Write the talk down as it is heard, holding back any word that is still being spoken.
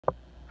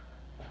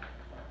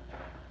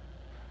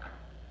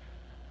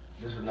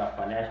This is not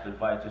financial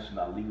advice. This is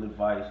not legal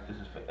advice. This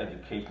is for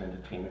education and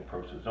entertainment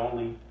purposes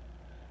only.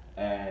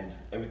 And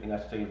everything I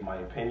say is my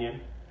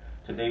opinion.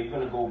 Today we're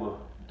going to go over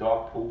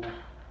dark pools,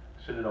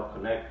 Citadel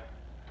Connect.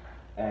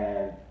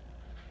 And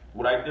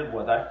what I did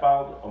was I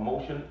filed a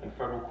motion in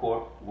federal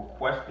court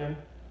requesting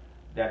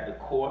that the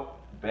court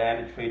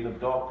ban the trading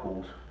of dark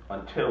pools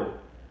until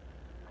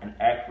an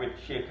accurate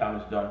share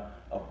count is done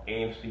of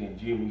AMC and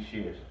GME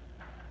shares.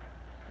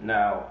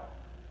 Now,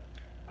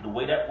 the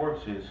way that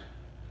works is,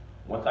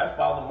 once I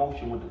file a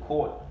motion with the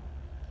court,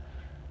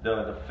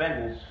 the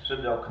defendants,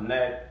 Citadel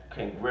Connect,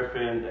 Ken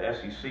Griffin, the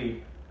SEC,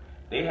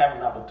 they have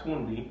an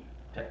opportunity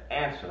to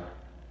answer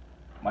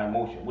my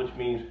motion, which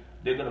means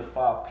they're going to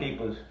file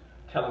papers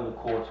telling the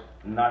courts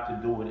not to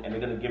do it, and they're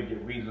going to give you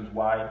reasons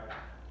why,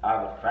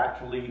 either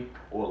factually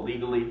or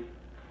legally,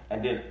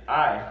 and then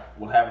I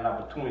will have an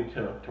opportunity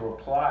to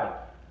reply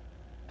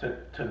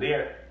to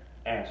their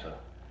answer.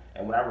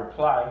 And when I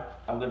reply,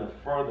 I'm going to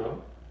further,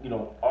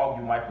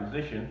 argue my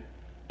position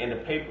in the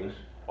papers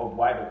of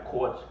why the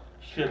courts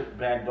should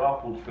ban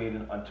dark pool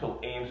trading until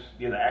there's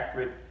an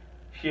accurate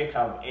share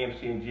count of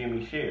AMC and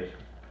GME shares.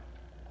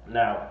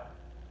 Now,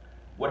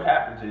 what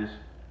happens is,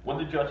 when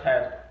the judge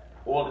has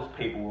all this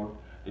paperwork,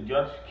 the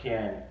judge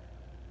can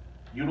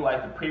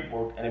utilize the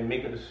paperwork and then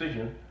make a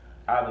decision,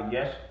 either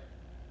yes,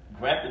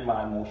 granting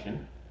my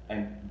motion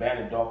and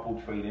banning dark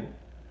pool trading,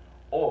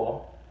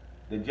 or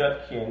the judge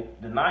can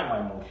deny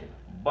my motion.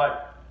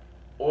 But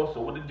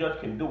also what the judge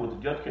can do is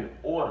the judge can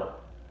order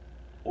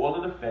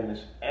all the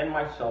defendants and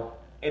myself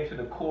into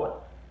the court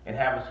and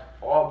have us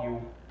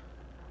argue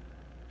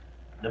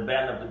the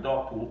ban of the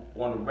dark pool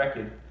on the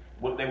record,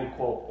 what they would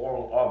call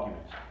oral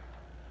arguments.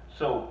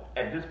 So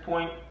at this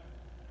point,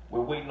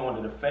 we're waiting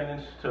on the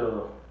defendants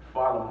to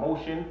file a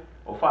motion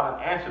or file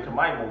an answer to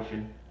my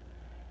motion,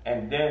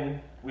 and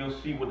then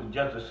we'll see what the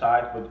judge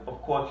decides. But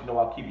of course,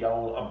 I'll keep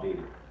y'all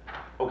updated.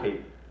 Okay,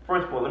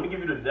 first of all, let me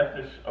give you the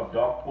definition of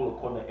dark pool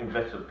according to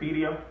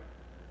Investopedia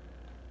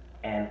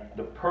and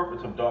the purpose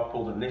of dark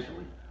pools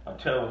initially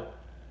until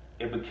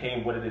it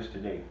became what it is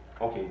today.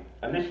 Okay,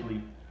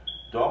 initially,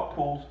 dark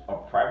pools are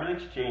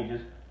private exchanges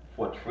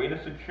for trading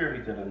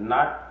securities that are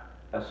not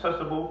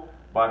accessible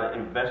by the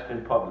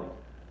investing public.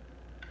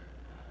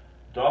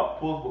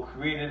 Dark pools were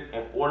created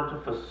in order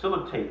to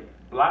facilitate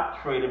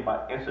block trading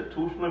by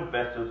institutional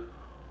investors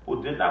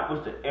who did not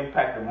wish to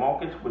impact the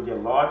markets with their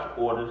large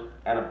orders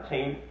and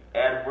obtain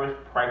adverse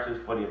prices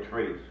for their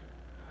trades.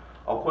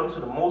 According to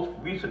the most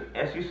recent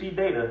SEC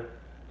data,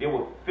 there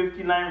were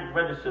 59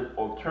 registered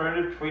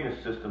alternative trading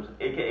systems,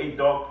 aka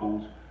dark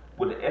pools,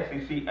 with the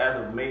SEC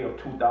as of May of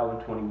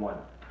 2021.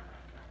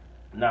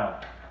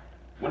 Now,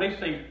 when they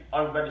say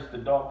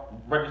registered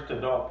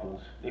dark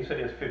pools, they say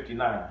there's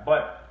 59,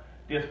 but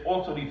there's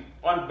also these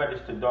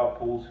unregistered dark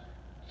pools,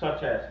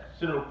 such as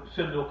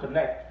Citadel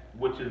Connect,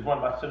 which is run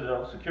by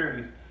Citadel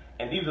Securities,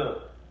 and these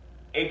are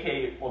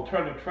aka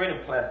alternative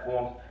trading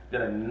platforms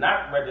that are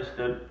not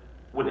registered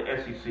with the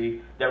SEC,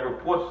 that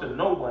reports to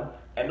no one,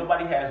 and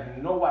nobody has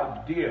no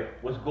idea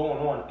what's going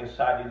on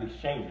inside these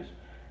exchanges.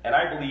 And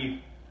I believe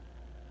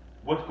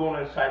what's going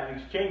on inside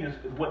these exchanges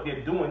is what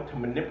they're doing to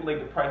manipulate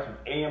the price of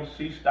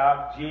AMC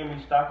stock,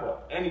 GME stock, or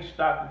any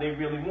stock that they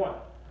really want.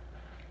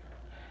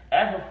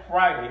 As of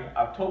Friday,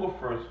 October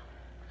 1st,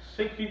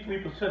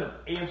 63%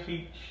 of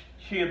AMC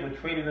shares were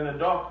traded in a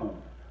dark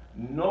pool.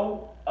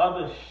 No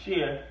other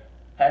share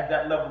has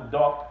that level of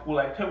dark pool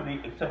activity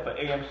except for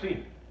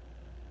AMC.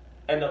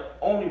 And the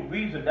only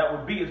reason that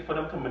would be is for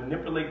them to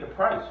manipulate the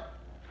price.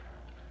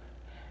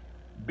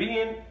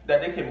 Being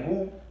that they can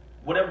move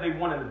whatever they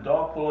want in the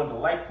dark pool and the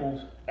light pools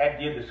at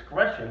their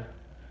discretion,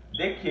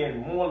 they can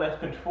more or less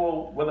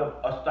control whether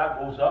a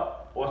stock goes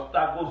up or a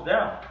stock goes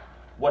down.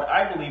 What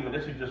I believe, and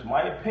this is just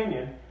my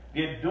opinion,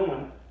 they're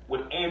doing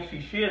with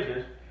AMC shares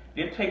is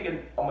they're taking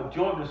a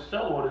majority of the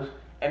sell orders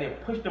and they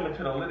push them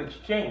into the lit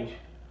exchange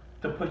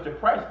to push the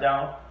price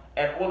down,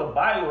 and all the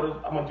buy orders,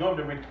 a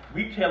majority of the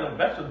retail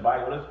investors'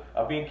 buy orders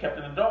are being kept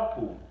in the dark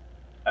pool.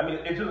 I mean,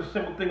 it's just a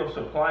simple thing of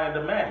supply and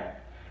demand.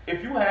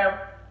 If you have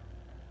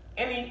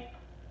any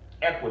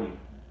equity,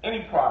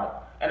 any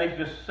product, and they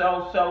just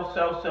sell,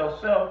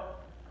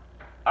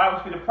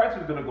 obviously the price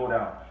is going to go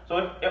down.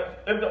 So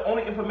if the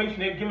only information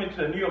they're giving to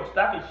the New York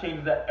Stock Exchange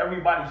is that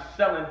everybody's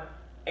selling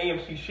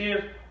AMC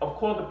shares, of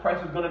course the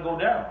price is going to go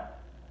down.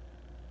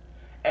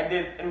 And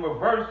then in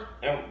reverse,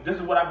 and this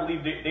is what I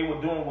believe they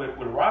were doing with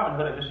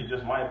Robinhood, and this is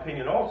just my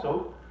opinion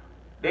also,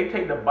 they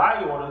take the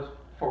buy orders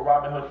for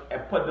Robinhood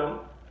and put them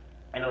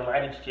in a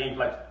light exchange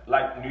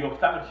like New York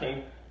Stock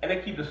Exchange, and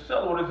they keep the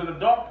sell orders in the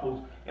dark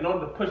pools in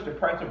order to push the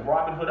price of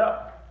Robinhood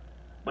up.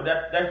 But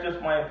that's just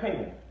my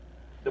opinion.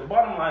 The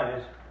bottom line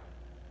is,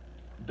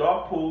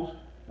 dark pools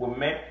were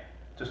meant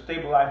to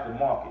stabilize the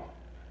market.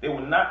 They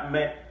were not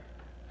meant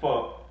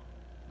for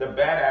the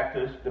bad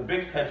actors, the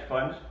big hedge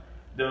funds,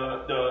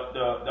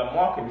 the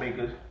market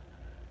makers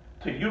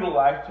to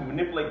utilize to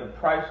manipulate the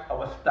price of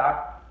a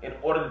stock in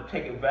order to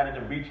take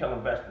advantage of retail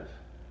investors.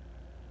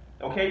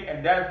 Okay,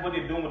 and that's what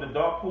they're doing with the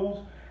dark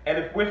pools. And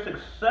if we're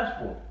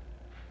successful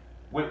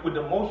With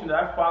the motion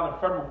that I filed in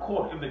federal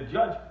court, if the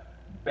judge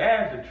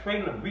bans the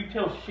trading of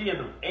retail shares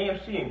of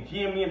AMC and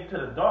GME into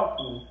the dark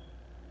pool,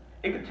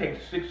 it could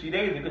take 60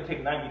 days, it could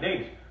take 90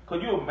 days.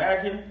 Could you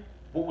imagine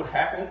what would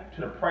happen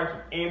to the price of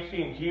AMC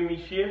and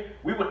GME shares?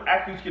 We would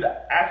actually see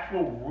the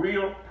actual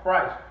real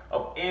price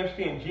of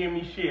AMC and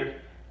GME shares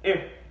if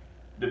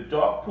the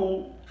dark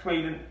pool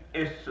trading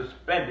is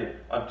suspended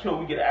until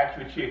we get an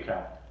accurate share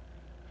count.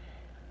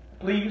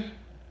 Please,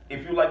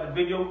 if you like the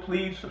video,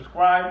 please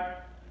subscribe,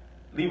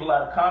 leave a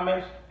lot of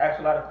comments, ask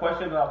a lot of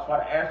questions, and I'll try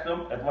to answer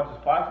them as much as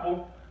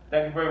possible.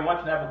 Thank you very much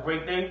and have a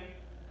great day.